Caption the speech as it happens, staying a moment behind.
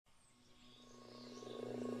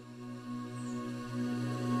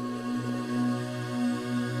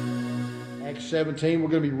Acts 17. We're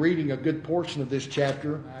going to be reading a good portion of this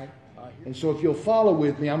chapter. And so if you'll follow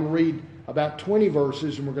with me, I'm going to read about 20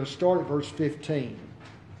 verses, and we're going to start at verse 15.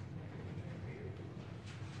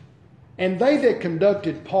 And they that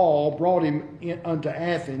conducted Paul brought him unto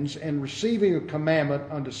Athens, and receiving a commandment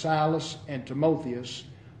unto Silas and Timotheus,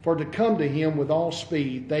 for to come to him with all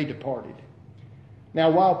speed, they departed.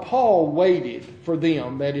 Now while Paul waited for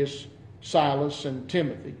them, that is Silas and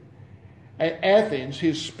Timothy, at Athens,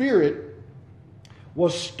 his spirit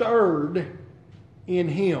was stirred in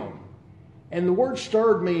him. And the word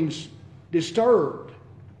stirred means disturbed,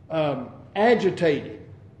 agitated,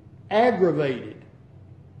 aggravated,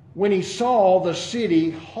 when he saw the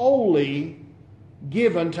city wholly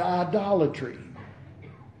given to idolatry.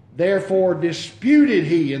 Therefore disputed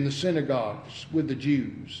he in the synagogues with the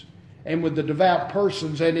Jews, and with the devout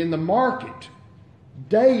persons, and in the market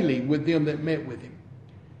daily with them that met with him.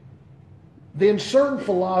 Then certain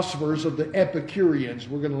philosophers of the Epicureans,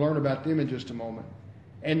 we're going to learn about them in just a moment,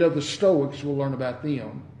 and of the Stoics, we'll learn about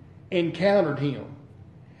them, encountered him.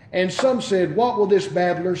 And some said, what will this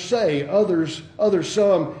babbler say? Others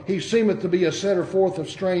some, he seemeth to be a setter forth of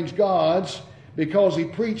strange gods, because he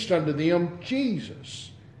preached unto them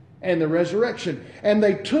Jesus and the resurrection. And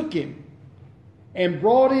they took him and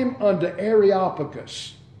brought him unto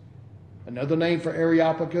Areopagus. Another name for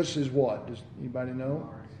Areopagus is what? Does anybody know?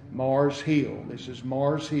 Mars Hill. This is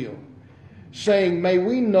Mars Hill. Saying, may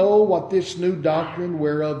we know what this new doctrine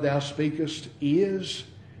whereof thou speakest is?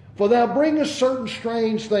 For thou bringest certain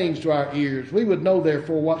strange things to our ears. We would know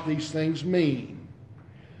therefore what these things mean.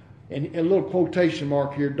 And a little quotation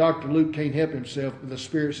mark here. Dr. Luke can't help himself, but the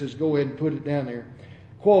Spirit says, go ahead and put it down there.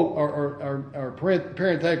 Quote, or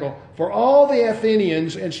parenthetical, for all the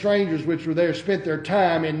Athenians and strangers which were there spent their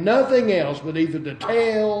time in nothing else but either to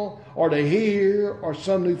tell or to hear or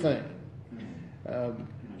some new thing.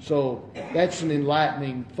 So that's an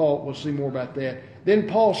enlightening thought. We'll see more about that. Then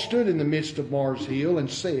Paul stood in the midst of Mars Hill and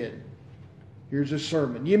said, here's his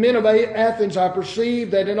sermon. Ye men of Athens, I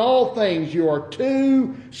perceive that in all things you are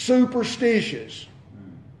too superstitious.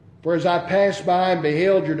 For as I passed by and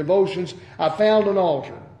beheld your devotions, I found an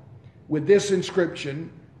altar with this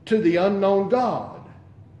inscription, to the unknown God.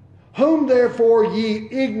 Whom therefore ye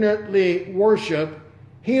ignorantly worship,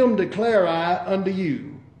 him declare I unto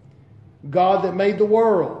you. God that made the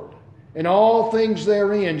world and all things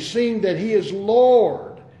therein, seeing that he is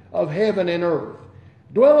Lord of heaven and earth,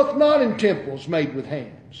 dwelleth not in temples made with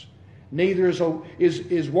hands, neither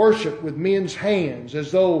is worshipped with men's hands,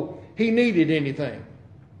 as though he needed anything.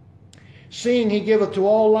 Seeing he giveth to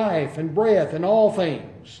all life and breath and all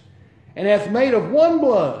things, and hath made of one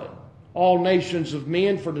blood all nations of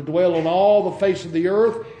men for to dwell on all the face of the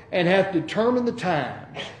earth, and hath determined the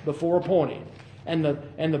times before appointed, and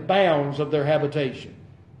the bounds of their habitation,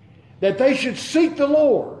 that they should seek the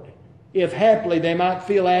Lord, if haply they might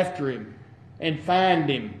feel after him, and find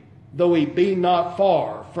him, though he be not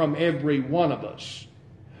far from every one of us.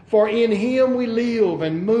 For in him we live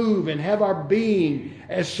and move and have our being,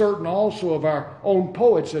 as certain also of our own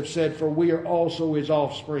poets have said, for we are also his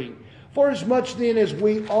offspring. For as much then as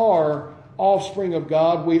we are offspring of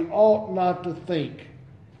God, we ought not to think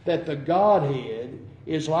that the Godhead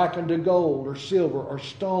is likened to gold or silver or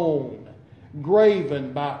stone,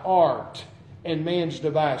 graven by art and man's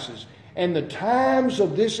devices. And the times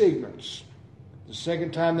of this ignorance, the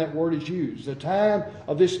second time that word is used, the time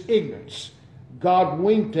of this ignorance, God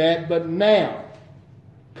winked at, but now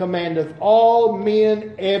commandeth all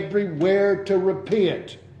men everywhere to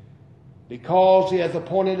repent, because he hath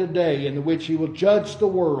appointed a day in the which he will judge the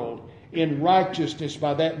world in righteousness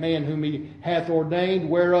by that man whom he hath ordained,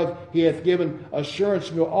 whereof he hath given assurance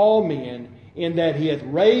to all men, in that he hath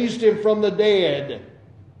raised him from the dead.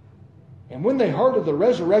 And when they heard of the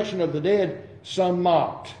resurrection of the dead, some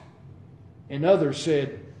mocked, and others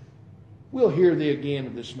said, we'll hear thee again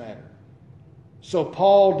of this matter. So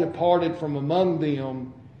Paul departed from among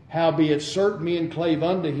them, howbeit certain men clave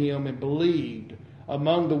unto him and believed,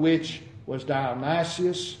 among the which was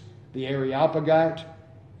Dionysius the Areopagite,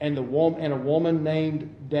 and a woman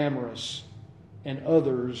named Damaris, and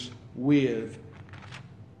others with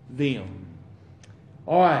them.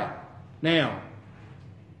 All right, now,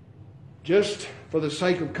 just for the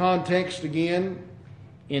sake of context again,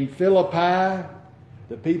 in Philippi,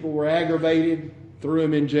 the people were aggravated, threw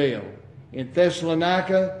him in jail. In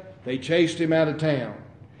Thessalonica, they chased him out of town.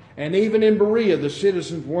 And even in Berea, the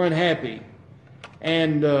citizens were unhappy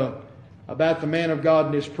and about the man of God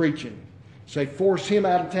and his preaching. So they forced him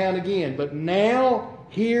out of town again. But now,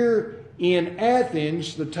 here in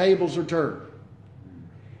Athens, the tables are turned.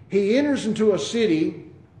 He enters into a city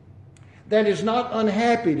that is not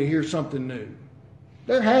unhappy to hear something new.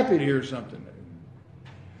 They're happy to hear something new.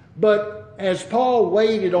 But as Paul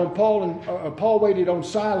waited on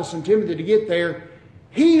Silas and Timothy to get there,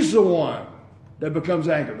 he's the one that becomes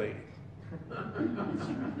aggravated.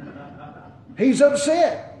 He's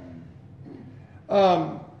upset.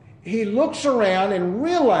 He looks around and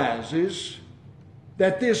realizes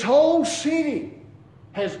that this whole city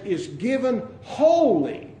is given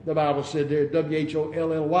wholly, the Bible said there,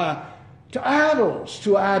 W-H-O-L-L-Y, to idols,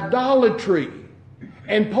 to idolatry.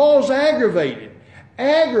 And Paul's aggravated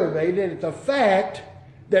at the fact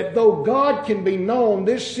that though God can be known,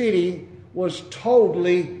 this city was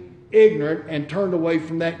totally ignorant and turned away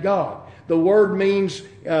from that God. The word means,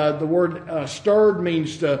 stirred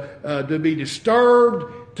means to be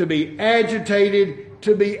disturbed, to be agitated,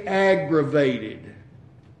 to be aggravated.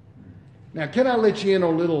 Now, can I let you in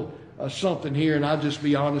on a little something here, and I'll just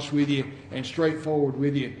be honest with you and straightforward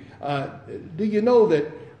with you. Do you know that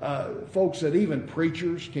folks, that even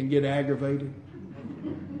preachers can get aggravated?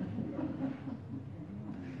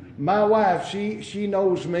 My wife, she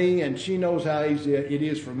knows me, and she knows how easy it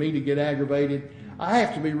is for me to get aggravated. I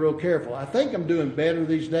have to be real careful. I think I'm doing better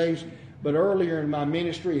these days, but earlier in my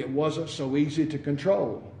ministry, it wasn't so easy to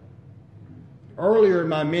control. Earlier in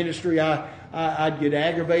my ministry, I'd get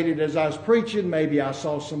aggravated as I was preaching. Maybe I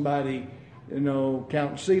saw somebody,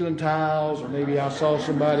 counting ceiling tiles, or maybe I saw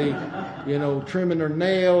somebody, trimming their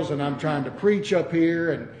nails, and I'm trying to preach up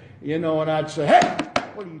here, and I'd say, "Hey,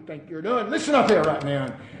 what do you think you're doing? Listen up here right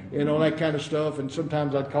now," and that kind of stuff. And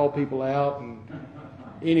sometimes I'd call people out, and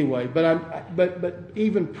anyway, but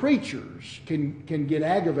even preachers can get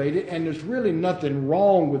aggravated, and there's really nothing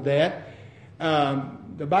wrong with that.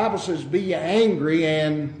 The Bible says, "Be ye angry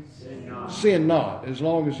and sin not." As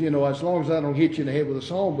long as I don't hit you in the head with a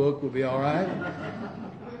songbook, we'll be all right.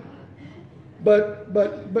 But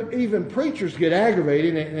even preachers get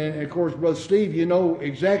aggravated, and of course, Brother Steve, you know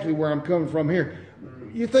exactly where I'm coming from here.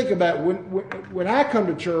 You think about when I come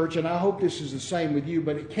to church, and I hope this is the same with you,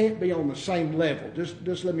 but it can't be on the same level.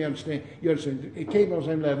 Just let me understand. You understand? It can't be on the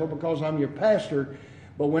same level because I'm your pastor.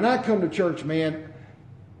 But when I come to church, man,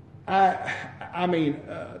 I mean,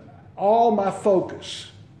 all my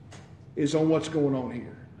focus is on what's going on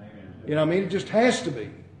here. You know what I mean? It just has to be.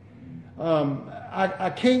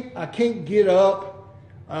 I can't get up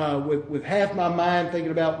with half my mind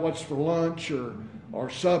thinking about what's for lunch or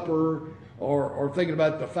supper. Or thinking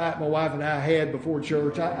about the fight my wife and I had before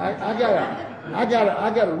church. I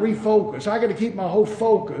gotta refocus. I gotta keep my whole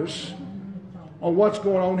focus on what's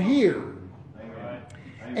going on here.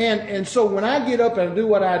 And so when I get up and do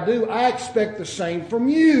what I do, I expect the same from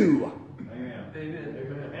you.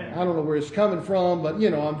 Amen. I don't know where it's coming from, but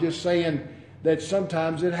I'm just saying that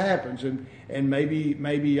sometimes it happens, and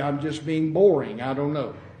maybe I'm just being boring. I don't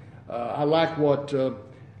know. I like what.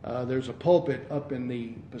 There's a pulpit up in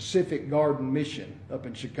the Pacific Garden Mission up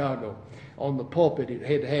in Chicago. On the pulpit,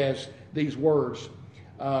 it has these words.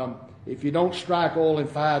 If you don't strike oil in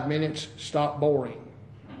 5 minutes, stop boring.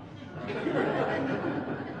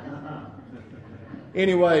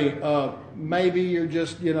 Anyway, maybe you're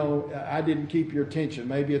just, I didn't keep your attention.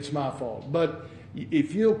 Maybe it's my fault. But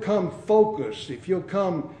if you'll come focused, if you'll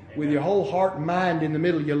come with your whole heart and mind in the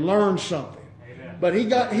middle, you learn something. Amen. But he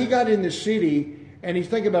got in the city. And he's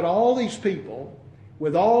thinking about all these people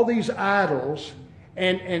with all these idols,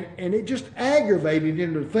 and it just aggravated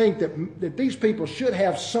him to think that these people should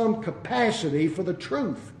have some capacity for the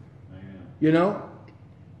truth. Amen.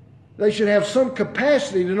 They should have some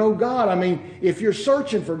capacity to know God. I mean, if you're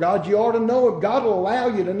searching for God, you ought to know Him. God will allow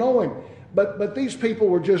you to know Him. But these people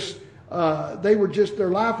were just,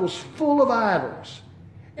 their life was full of idols.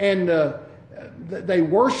 And they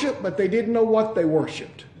worshiped, but they didn't know what they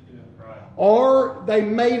worshiped. Or they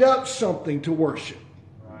made up something to worship.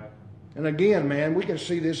 Right. And again, man, we can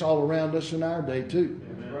see this all around us in our day too.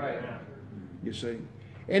 Right. You see.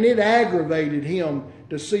 And it aggravated him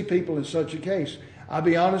to see people in such a case. I'll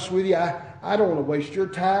be honest with you, I don't want to waste your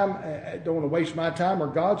time. I don't want to waste my time or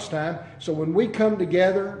God's time. So when we come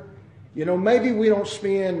together, maybe we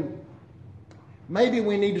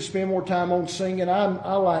need to spend more time on singing.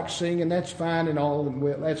 I like singing. That's fine and all, and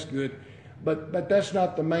well, that's good. But that's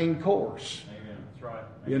not the main course. Amen. That's right.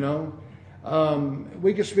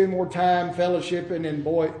 We could spend more time fellowshipping, and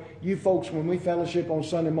boy, you folks, when we fellowship on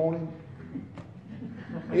Sunday morning,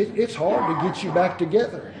 it's hard to get you back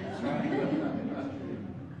together.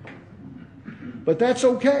 But that's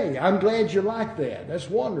okay. I'm glad you like that. That's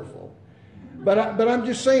wonderful. But I'm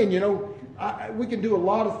just saying, we can do a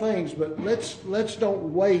lot of things, but let's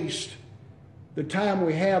don't waste the time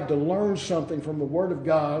we have to learn something from the Word of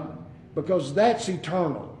God. Because that's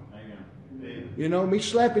eternal. Amen. You know, me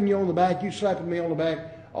slapping you on the back, you slapping me on the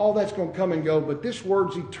back, all that's going to come and go. But this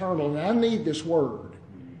word's eternal, and I need this word.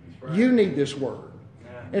 Right. You need this word.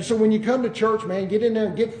 Yeah. And so when you come to church, man, get in there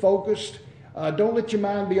and get focused. Don't let your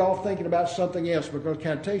mind be off thinking about something else, because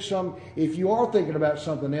can I tell you something? If you are thinking about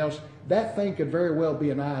something else, that thing could very well be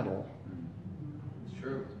an idol. It's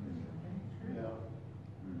true. Yeah.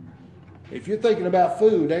 If you're thinking about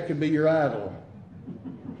food, that could be your idol.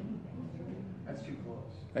 That's too close.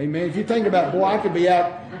 Amen. If you think about, boy, I could be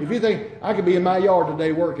out. If you think I could be in my yard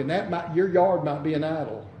today working, your yard might be an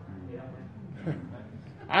idol. Yeah.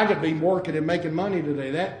 I could be working and making money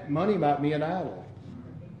today. That money might be an idol.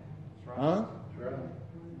 Huh?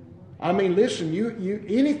 I mean, listen, you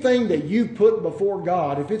anything that you put before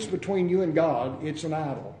God, if it's between you and God, it's an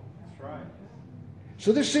idol. That's right.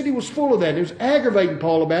 So this city was full of that. It was aggravating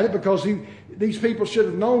Paul about it, because these people should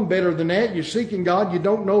have known better than that. You're seeking God, you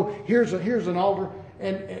don't know. Here's an altar,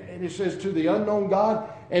 and it says to the unknown God.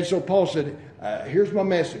 And so Paul said, here's my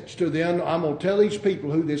message to the unknown. I'm going to tell these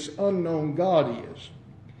people who this unknown God is.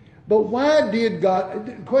 But why did God,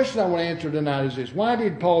 the question I want to answer tonight is this: why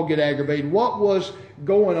did Paul get aggravated? What was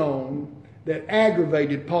going on that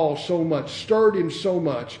aggravated Paul so much, stirred him so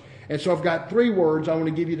much? And so I've got 3 words I want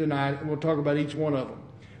to give you tonight, and we'll talk about each one of them.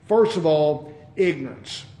 First of all,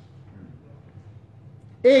 ignorance.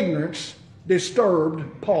 Ignorance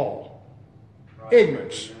disturbed Paul. Right.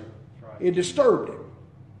 Ignorance. Right. It disturbed him.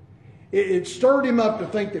 It stirred him up to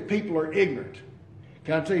think that people are ignorant.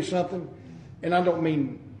 Can I tell you something? And I don't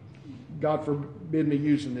mean, God forbid me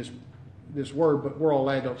using this word, but we're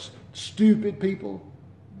all adults. Stupid people.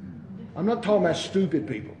 I'm not talking about stupid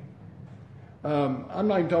people. I'm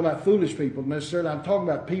not even talking about foolish people necessarily. I'm talking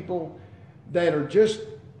about people that are just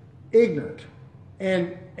ignorant.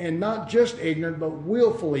 And not just ignorant, but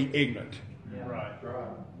willfully ignorant. Yeah. Right.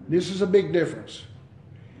 This is a big difference.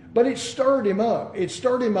 But it stirred him up. It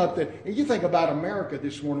stirred him up that, and you think about America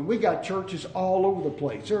this morning, we got churches all over the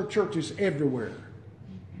place. There are churches everywhere.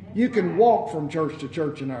 You can walk from church to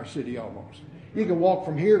church in our city almost. You can walk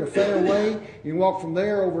from here to Fairway. You can walk from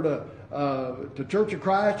there over to Church of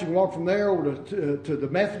Christ. You can walk from there over to the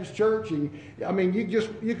Methodist Church. You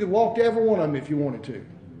could walk to every one of them if you wanted to.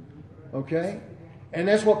 Okay? And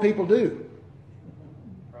that's what people do.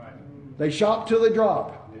 Right. They shop till they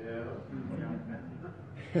drop.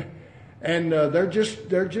 And they're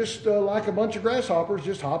just like a bunch of grasshoppers,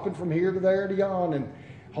 just hopping from here to there to yon, and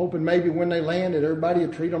hoping maybe when they land that everybody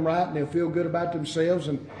will treat them right and they'll feel good about themselves.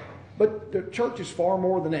 But the church is far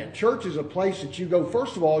more than that. Church is a place that you go.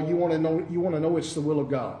 First of all, you want to know it's the will of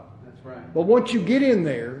God. That's right. But once you get in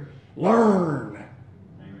there, learn.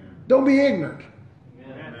 Amen. Don't be ignorant.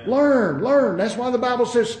 Amen. Learn. That's why the Bible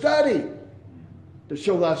says study to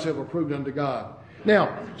show thyself approved unto God.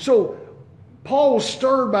 Now, so Paul was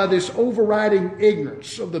stirred by this overriding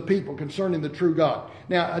ignorance of the people concerning the true God.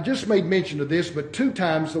 Now, I just made mention of this, but 2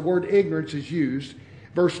 times the word ignorance is used.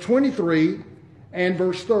 Verse 23 and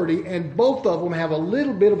verse 30, and both of them have a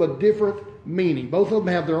little bit of a different meaning. Both of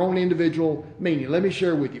them have their own individual meaning. Let me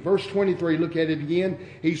share with you. Verse 23, look at it again.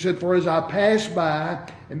 He said, "For as I passed by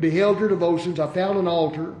and beheld your devotions, I found an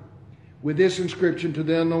altar with this inscription: to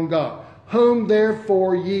the unknown God, whom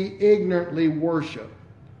therefore ye ignorantly worship.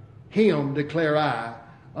 Him declare I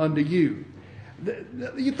unto you."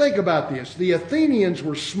 You think about this. The Athenians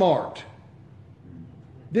were smart.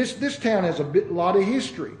 This town has a lot of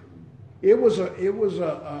history. It was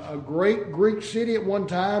a great Greek city at one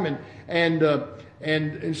time, and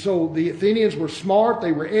so the Athenians were smart.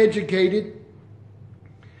 They were educated.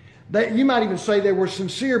 You might even say they were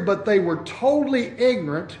sincere, but they were totally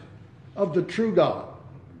ignorant of the true God.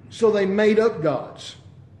 So they made up gods.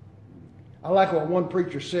 I like what one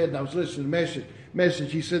preacher said, and I was listening to the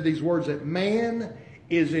message. He said these words, that man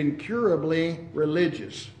is incurably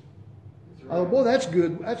religious. Oh, boy, that's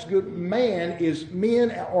good. That's good.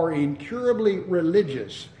 Men are incurably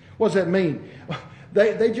religious. What does that mean?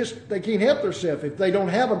 They can't help themselves. If they don't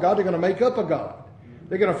have a God, they're going to make up a God.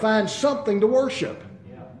 They're going to find something to worship.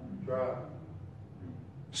 Yeah, right.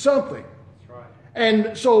 Something.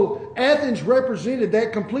 And so Athens represented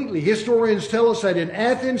that completely. Historians tell us that in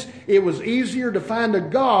Athens, it was easier to find a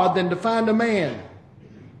god than to find a man.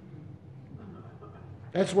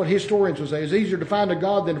 That's what historians would say. It's easier to find a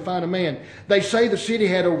god than to find a man. They say the city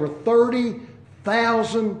had over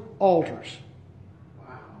 30,000 altars.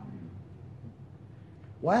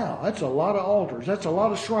 Wow, that's a lot of altars. That's a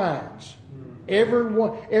lot of shrines.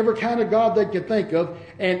 Every kind of God they could think of,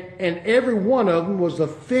 and every one of them was the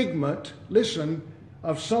figment, listen,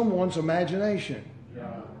 of someone's imagination.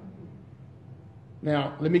 Yeah.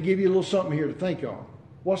 Now, let me give you a little something here to think on.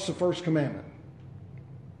 What's the first commandment?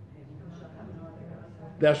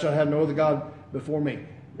 Thou shalt have no other God before me.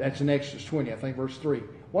 That's in Exodus 20, I think, verse 3.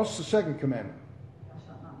 What's the second commandment? Thou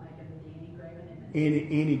shalt not make unto thee any graven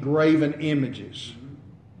image. Any graven images.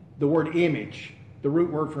 The word image, the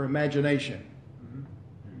root word for imagination.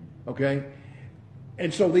 Okay?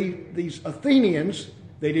 And so these Athenians,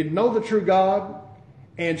 they didn't know the true God,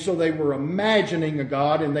 and so they were imagining a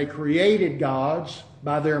God, and they created gods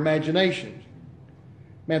by their imaginations.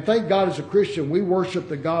 Man, thank God as a Christian, we worship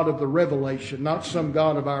the God of the revelation, not some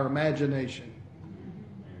God of our imagination.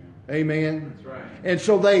 Amen? That's right. And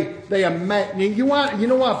so they imagine. You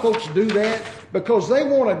know why folks do that? Because they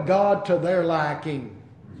want a God to their liking.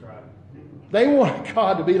 That's right. They want a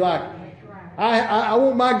God to be like, I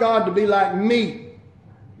want my God to be like me.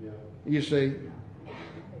 Yeah. You see.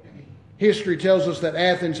 History tells us that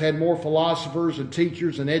Athens had more philosophers and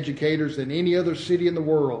teachers and educators than any other city in the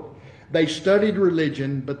world. They studied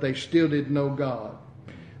religion, but they still didn't know God.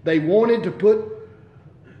 They wanted to put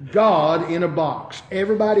God in a box.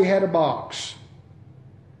 Everybody had a box.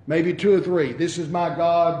 Maybe 2 or 3. This is my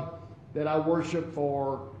God that I worship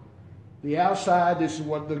for the outside. This is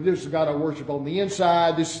the God I worship on the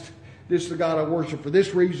inside. This is the God I worship for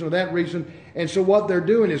this reason or that reason. And so what they're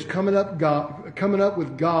doing is coming up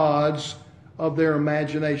with gods of their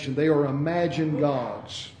imagination. They are imagined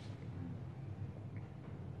gods.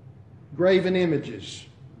 Graven images.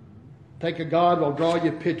 Take a God, they'll draw you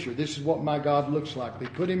a picture. This is what my God looks like. They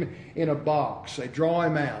put him in a box. They draw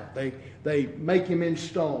him out. They make him in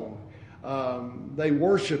stone. They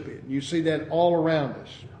worship it. You see that all around us.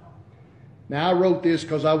 Now, I wrote this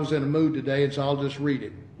because I was in a mood today, and so I'll just read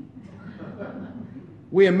it.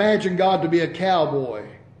 We imagine God to be a cowboy,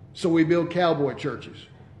 so we build cowboy churches.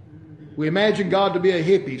 We imagine God to be a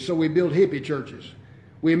hippie, so we build hippie churches.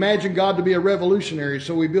 We imagine God to be a revolutionary,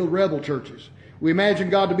 so we build rebel churches. We imagine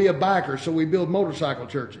God to be a biker, so we build motorcycle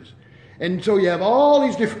churches. And so you have all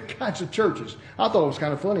these different kinds of churches. I thought it was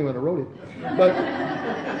kind of funny when I wrote it.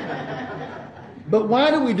 But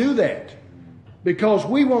why do we do that? Because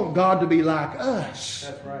we want God to be like us.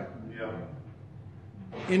 That's right. Yeah.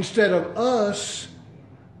 Instead of us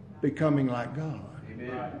becoming like God.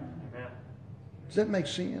 Amen. Does that make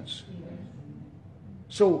sense?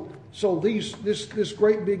 So this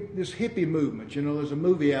great big hippie movement, you know, there's a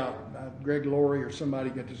movie out, Greg Laurie or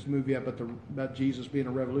somebody got this movie out about Jesus being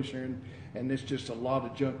a revolutionary, and there's just a lot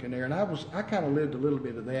of junk in there. And I kind of lived a little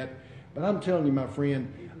bit of that, but I'm telling you, my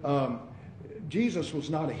friend, Jesus was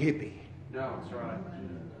not a hippie. No, that's right.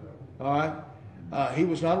 All right, he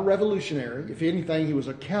was not a revolutionary. If anything, he was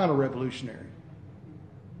a counter-revolutionary.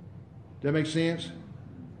 Does that make sense?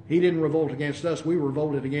 He didn't revolt against us. We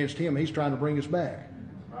revolted against him. He's trying to bring us back.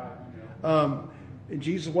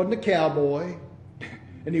 Jesus wasn't a cowboy,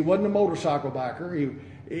 and he wasn't a motorcycle biker.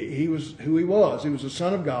 He was who he was. He was the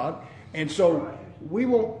Son of God. And so we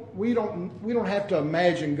don't have to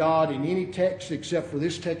imagine God in any text except for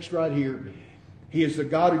this text right here. He is the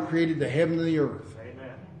God who created the heaven and the earth.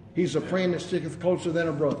 Amen. He's a friend that sticketh closer than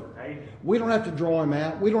a brother. Amen. We don't have to draw him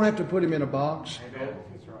out. We don't have to put him in a box. Amen.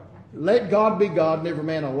 That's right. Let God be God and every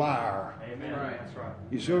man a liar. Amen. Right. That's right.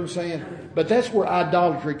 You see what I'm saying? But that's where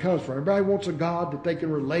idolatry comes from. Everybody wants a God that they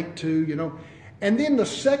can relate to, you know. And then the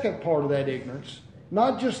second part of that ignorance,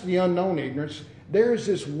 not just the unknown ignorance, there's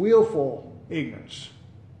this willful ignorance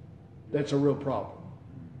that's a real problem.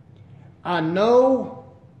 I know,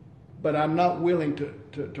 but I'm not willing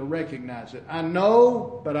to recognize it. I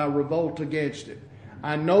know, but I revolt against it.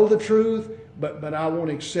 I know the truth, but I won't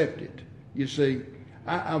accept it. You see,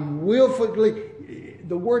 I'm willfully.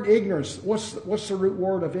 The word ignorance, what's the root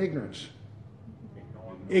word of ignorance?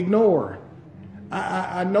 Ignore.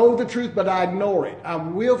 I know the truth, but I ignore it.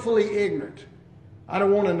 I'm willfully ignorant. I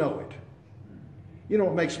don't want to know it. You know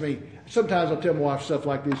what makes me... Sometimes I tell my wife stuff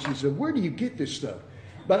like this. She said, where do you get this stuff?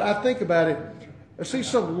 But I think about it. I see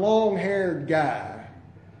some long-haired guy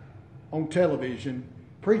on television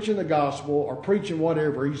preaching the gospel or preaching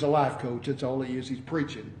whatever. He's a life coach. That's all he is. He's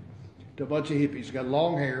preaching to a bunch of hippies. He's got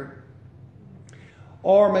long hair.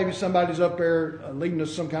 Or maybe somebody's up there leading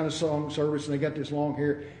us some kind of song service and they got this long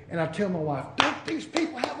hair. And I tell my wife, don't these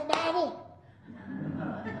people have a Bible?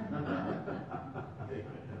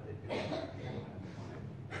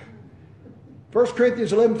 1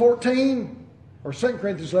 Corinthians 11:14 or 2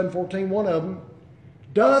 Corinthians 11:14, one of them.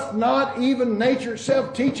 Doth not even nature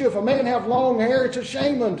itself teach you, if a man have long hair, it's a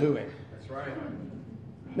shame unto him? That's right.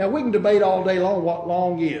 Now we can debate all day long what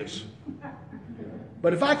long is.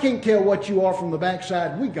 But if I can't tell what you are from the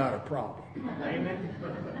backside, we got a problem. Amen.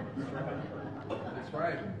 That's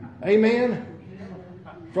right. Amen.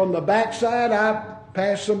 From the backside, I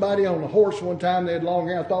passed somebody on a horse one time. They had long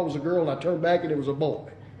hair. I thought it was a girl, and I turned back and it was a boy.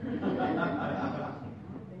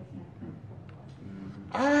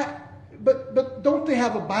 But don't they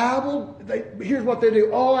have a Bible? Here's what they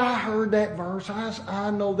do. Oh, I heard that verse.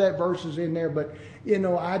 I know that verse is in there, but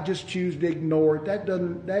I just choose to ignore it. That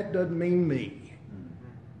doesn't mean me.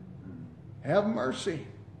 Have mercy.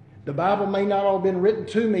 The Bible may not all have been written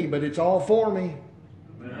to me, but it's all for me.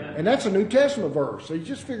 Amen. And that's a New Testament verse. So you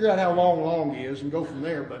just figure out how long is and go from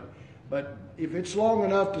there. But if it's long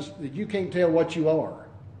enough that you can't tell what you are.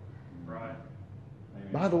 Right.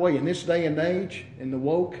 Amen. By the way, in this day and age, in the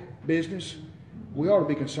woke business, we ought to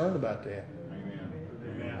be concerned about that.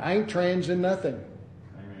 Amen. I ain't trans in nothing.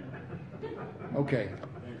 Amen. Okay.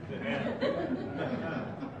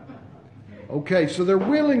 Okay, so they're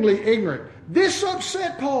willingly ignorant. This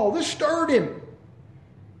upset Paul. This stirred him.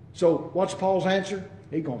 So what's Paul's answer?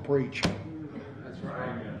 He's going to preach. That's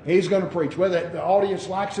right. He's going to preach. Whether the audience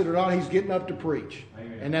likes it or not, he's getting up to preach.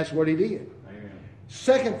 Amen. And that's what he did. Amen.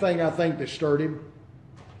 Second thing I think that stirred him,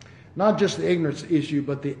 not just the ignorance issue,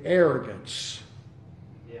 but the arrogance.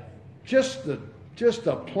 Yeah. Just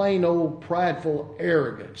a plain old prideful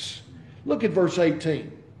arrogance. Look at verse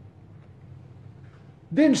 18.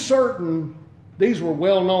 Then certain, these were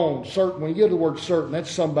well known, certain, when you get the word certain,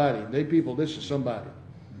 that's somebody. They people, this is somebody.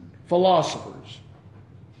 Philosophers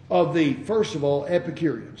of the, first of all,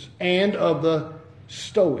 Epicureans and of the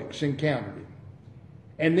Stoics encountered him.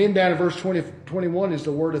 And then down in verse 21 is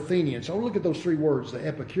the word Athenians. So look at those three words, the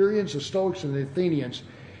Epicureans, the Stoics, and the Athenians.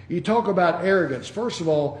 You talk about arrogance. First of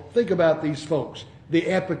all, think about these folks, the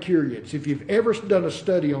Epicureans. If you've ever done a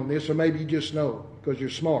study on this, or maybe you just know because you're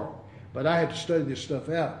smart, but I had to study this stuff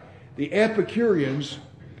out. The Epicureans,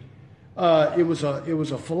 it was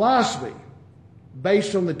a philosophy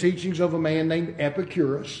based on the teachings of a man named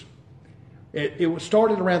Epicurus. It was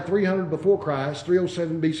started around 300 before Christ,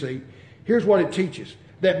 307 BC. Here's what it teaches: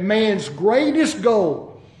 that man's greatest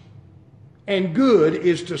goal and good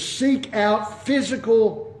is to seek out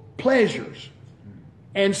physical pleasures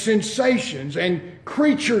and sensations and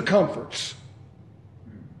creature comforts.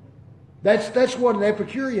 That's what an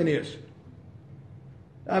Epicurean is.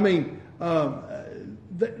 I mean,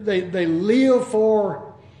 they live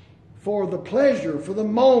for the pleasure, for the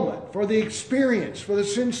moment, for the experience, for the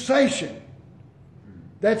sensation.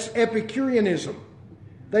 That's Epicureanism.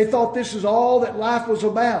 They thought this is all that life was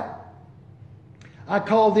about. I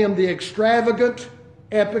call them the extravagant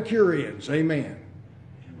Epicureans. Amen.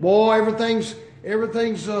 Boy, everything's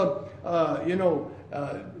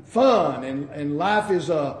fun, and life is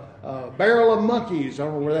a barrel of monkeys. I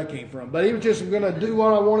don't know where that came from. But he was just going to do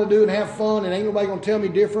what I want to do and have fun, and ain't nobody going to tell me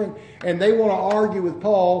different. And they want to argue with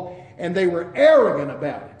Paul, and they were arrogant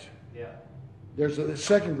about it. Yeah. There's a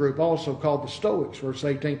second group also called the Stoics, verse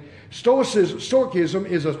 18. Stoicism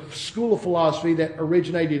is a school of philosophy that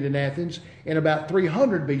originated in Athens in about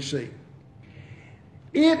 300 BC.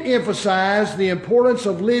 It emphasized the importance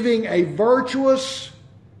of living a virtuous,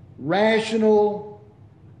 rational,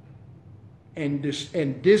 and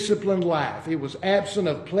disciplined life. It was absent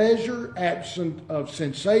of pleasure, absent of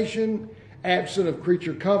sensation, absent of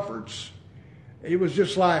creature comforts. It was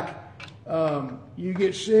just like you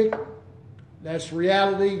get sick, that's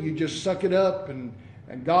reality. You just suck it up, and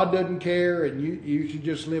God doesn't care, and you should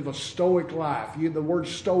just live a stoic life. The word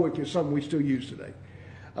stoic is something we still use today.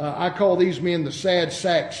 I call these men the sad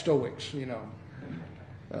sack stoics,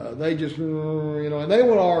 They just, and they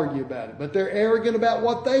want to argue about it, but they're arrogant about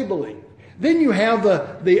what they believe. Then you have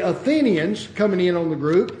the Athenians coming in on the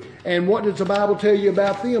group, and what does the Bible tell you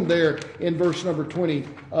about them there in verse number 21?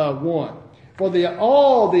 For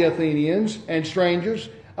all the Athenians and strangers,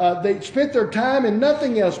 they spent their time in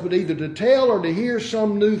nothing else but either to tell or to hear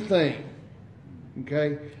some new thing.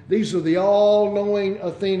 Okay? These are the all-knowing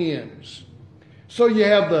Athenians. So you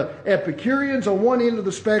have the Epicureans on one end of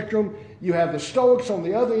the spectrum. You have the Stoics on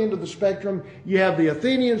the other end of the spectrum. You have the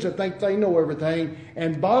Athenians that think they know everything.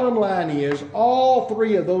 And bottom line is, all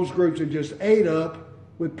three of those groups are just ate up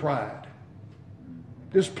with pride.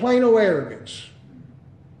 Just plain old arrogance.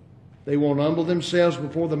 They won't humble themselves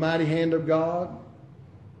before the mighty hand of God.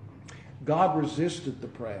 God resisted the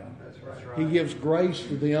proud. That's right. He gives grace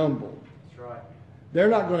to the humble. That's right. They're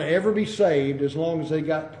not going to ever be saved as long as they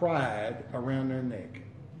got pride around their neck.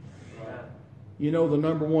 Right. You know, the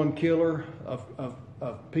number one killer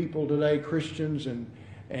of people today, Christians and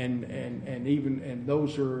even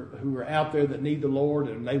those who are out there that need the Lord,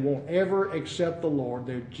 and they won't ever accept the Lord.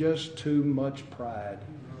 They're just too much pride.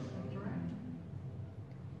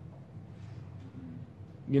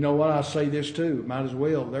 You know what? I say this too. Might as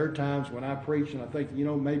well. There are times when I preach and I think,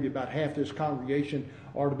 maybe about half this congregation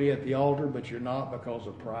ought to be at the altar, but you're not because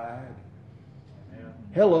of pride. Amen.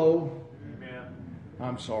 Hello. Amen.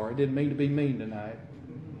 I'm sorry. I didn't mean to be mean tonight.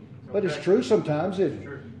 It's But it's true sometimes, isn't it?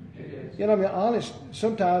 True. It is. You know, I mean, honest,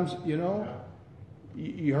 sometimes, you know,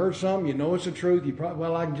 you heard something, you know it's the truth, you probably,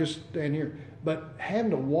 well, I can just stand here. But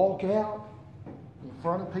having to walk out in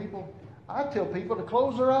front of people, I tell people to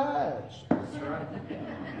close their eyes. That's right.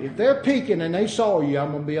 If they're peeking and they saw you,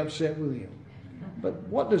 I'm going to be upset with them. But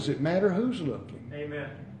what does it matter who's looking? Amen.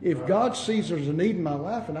 If God sees there's a need in my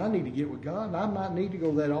life and I need to get with God, and I might need to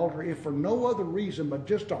go to that altar, if for no other reason but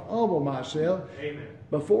just to humble myself Amen.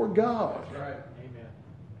 before God, That's right. Amen.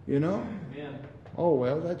 you know? Amen. Oh,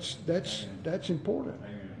 well, that's important.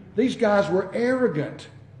 These guys were arrogant.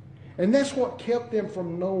 And that's what kept them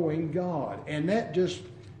from knowing God. And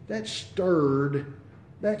that stirred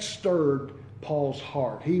Paul's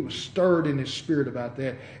heart. He was stirred in his spirit about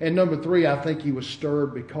that. And number 3, I think he was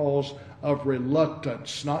stirred because of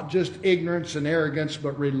reluctance. Not just ignorance and arrogance,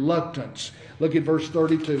 but reluctance. Look at verse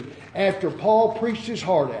 32. After Paul preached his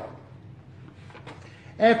heart out,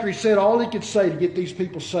 after he said all he could say to get these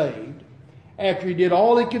people saved, after he did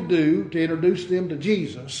all he could do to introduce them to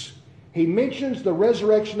Jesus, he mentions the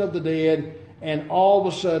resurrection of the dead, and all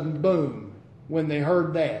of a sudden, boom, when they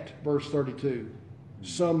heard that, verse 32,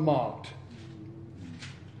 some mocked.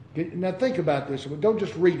 Now think about this. Don't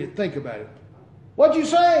just read it. Think about it. What'd you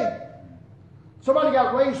say? Somebody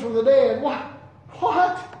got raised from the dead. What?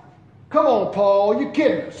 What? Come on, Paul. You're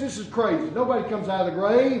kidding us. This is crazy. Nobody comes out of the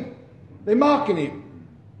grave. They're mocking him.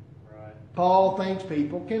 Right. Paul thinks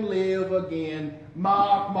people can live again.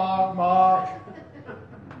 Mock, mock, mock.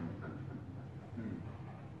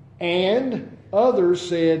 And others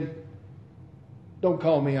said, don't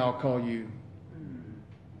call me, I'll call you.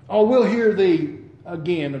 Oh, we'll hear thee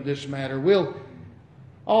again of this matter.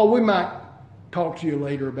 We might talk to you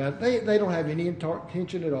later about it. They don't have any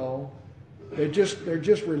intention at all. They're just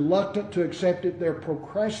reluctant to accept it. They're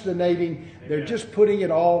procrastinating. They're just putting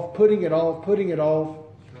it off. You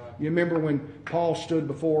remember when Paul stood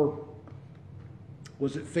before,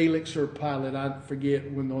 was it Felix or Pilate? I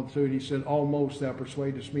forget when on through it. He said, almost thou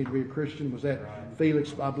persuadest me to be a Christian. Was that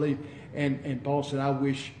Felix, I believe? And Paul said, I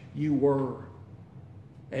wish you were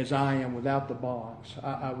as I am without the bonds.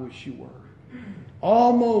 I wish you were.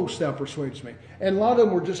 Almost thou persuadest me. And a lot of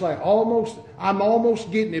them were just like, I'm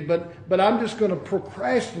almost getting it, but I'm just going to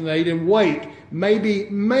procrastinate and wait.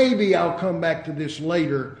 Maybe I'll come back to this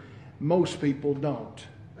later. Most people don't.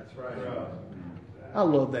 That's right. I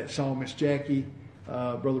love that song, Miss Jackie.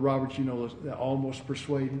 Brother Robert, you know, Almost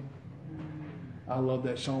Persuaded. I love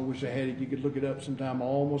that song. Wish I had it. You could look it up sometime.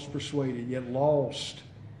 Almost persuaded, yet lost.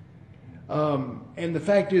 And the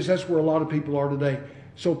fact is, that's where a lot of people are today.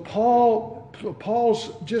 So Paul's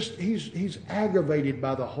just, he's aggravated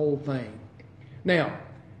by the whole thing. Now,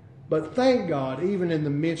 but thank God, even in the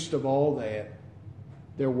midst of all that,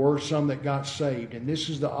 there were some that got saved. And this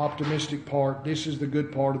is the optimistic part. This is the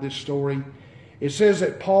good part of this story. It says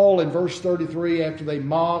that Paul in verse 33, after they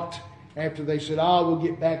mocked, after they said, we'll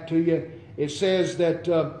get back to you, it says that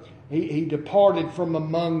he departed from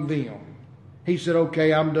among them. He said,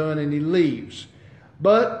 okay, I'm done, and he leaves.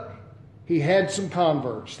 But he had some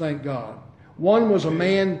converts, thank God. One was a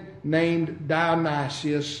man named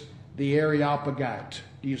Dionysius the Areopagite.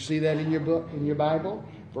 Do you see that in your book, in your Bible?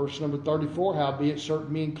 Verse number 34, howbeit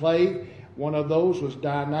certain men clave. One of those was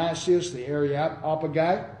Dionysius the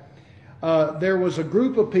Areopagite. There was a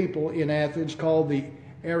group of people in Athens called the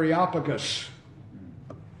Areopagus.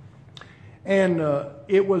 And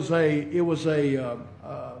it was a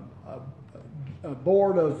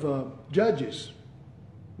board of judges.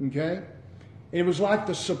 Okay? It was like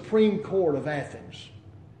the Supreme Court of Athens.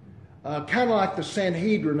 Kind of like the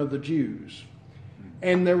Sanhedrin of the Jews.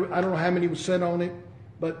 And there, I don't know how many was sent on it,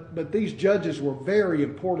 but these judges were very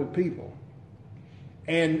important people.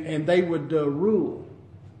 And they would rule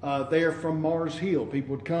there from Mars Hill.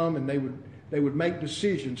 People would come and they would make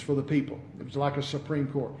decisions for the people. It was like a Supreme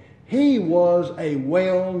Court. He was a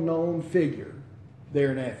well-known figure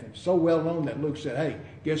there in Athens. So well-known that Luke said, hey,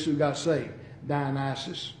 guess who got saved?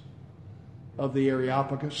 Dionysius of the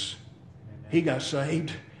Areopagus. He got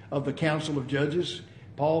saved of the Council of Judges.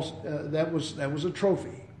 Paul's that was a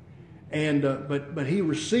trophy. And but he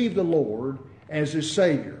received the Lord as his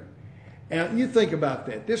Savior. And you think about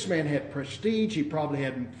that. This man had prestige. He probably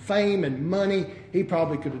had fame and money. He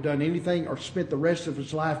probably could have done anything or spent the rest of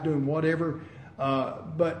his life doing whatever.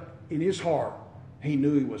 But in his heart, he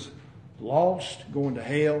knew he was lost, going to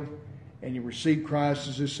hell, and he received Christ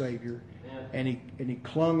as his Savior. And he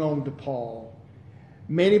clung on to Paul.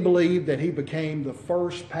 Many believe that he became the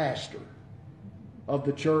first pastor of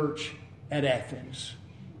the church at Athens.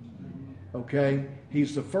 Okay?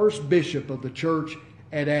 He's the first bishop of the church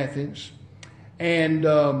at Athens. And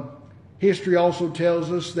History also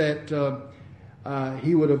tells us that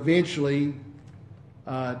he would eventually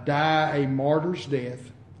die a martyr's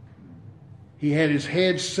death. He had his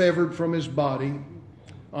head severed from his body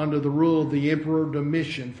under the rule of the Emperor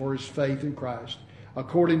Domitian for his faith in Christ.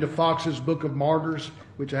 According to Fox's Book of Martyrs,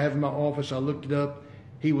 which I have in my office, I looked it up,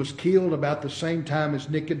 he was killed about the same time as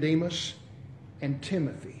Nicodemus and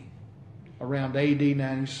Timothy, around AD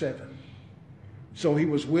 97. So he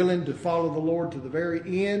was willing to follow the Lord to the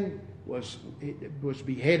very end, was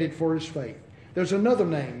beheaded for his faith. There's another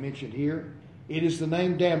name mentioned here. It is the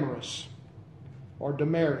name Damaris, or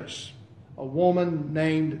Damaris, a woman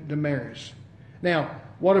named Damaris. Now,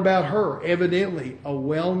 what about her? Evidently, a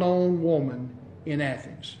well-known woman in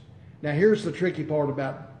Athens. Now, here's the tricky part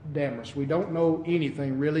about Damaris. We don't know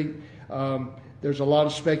anything really. There's a lot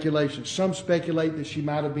of speculation. Some speculate that she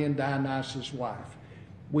might have been Dionysus' wife.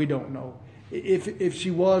 We don't know. If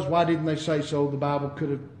she was, why didn't they say so? The Bible could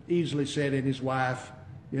have easily said in his wife,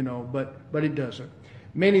 but it doesn't.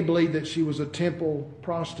 Many believe that she was a temple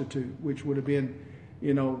prostitute, which would have been,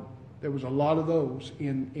 there was a lot of those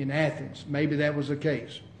in Athens. Maybe that was the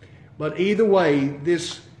case. But either way,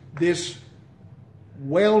 this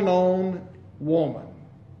well-known woman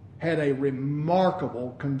had a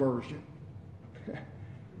remarkable conversion.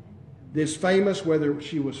 This famous, whether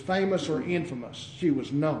she was famous or infamous, she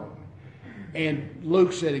was known. And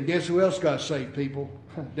Luke said, and guess who else got saved, people?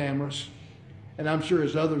 Damaris. And I'm sure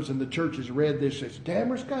as others in the churches read this, says,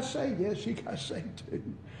 Damaris got saved? Yes, she got saved too.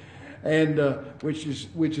 And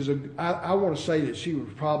I want to say that she was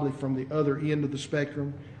probably from the other end of the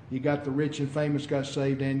spectrum. You got the rich and famous got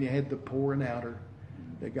saved, and you had the poor and outer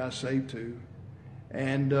that got saved too.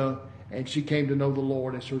 And she came to know the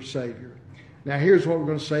Lord as her Savior. Now here's what we're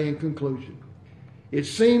going to say in conclusion. It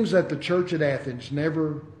seems that the church at Athens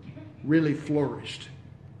never really flourished,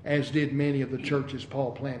 as did many of the churches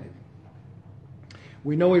Paul planted.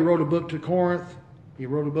 We know he wrote a book to Corinth, he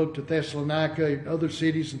wrote a book to Thessalonica and other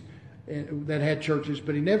cities that had churches,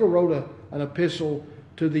 but he never wrote an epistle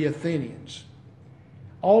to the Athenians.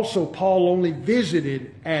 Also, Paul only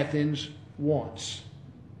visited Athens once.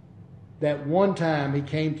 That one time he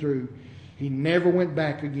came through, he never went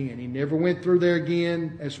back again. He never went through there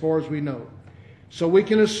again, as far as we know. So we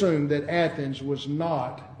can assume that Athens was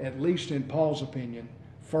not, at least in Paul's opinion,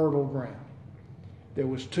 fertile ground. There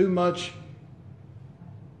was too much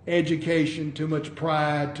education, too much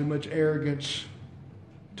pride, too much arrogance,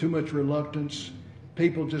 too much reluctance.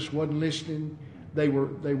 People just wasn't listening. They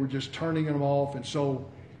were just turning them off. And so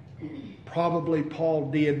probably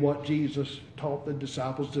Paul did what Jesus taught the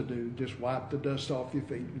disciples to do. Just wipe the dust off your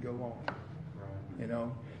feet and go on. Right.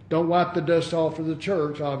 Don't wipe the dust off of the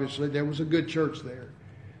church, obviously. There was a good church there.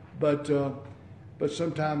 But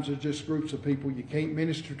sometimes there's just groups of people you can't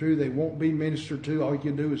minister to. They won't be ministered to. All you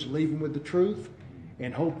can do is leave them with the truth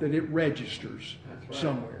and hope that it registers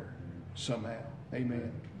somewhere, somehow.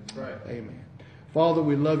 Amen. That's right. Amen. Father,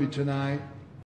 we love you tonight.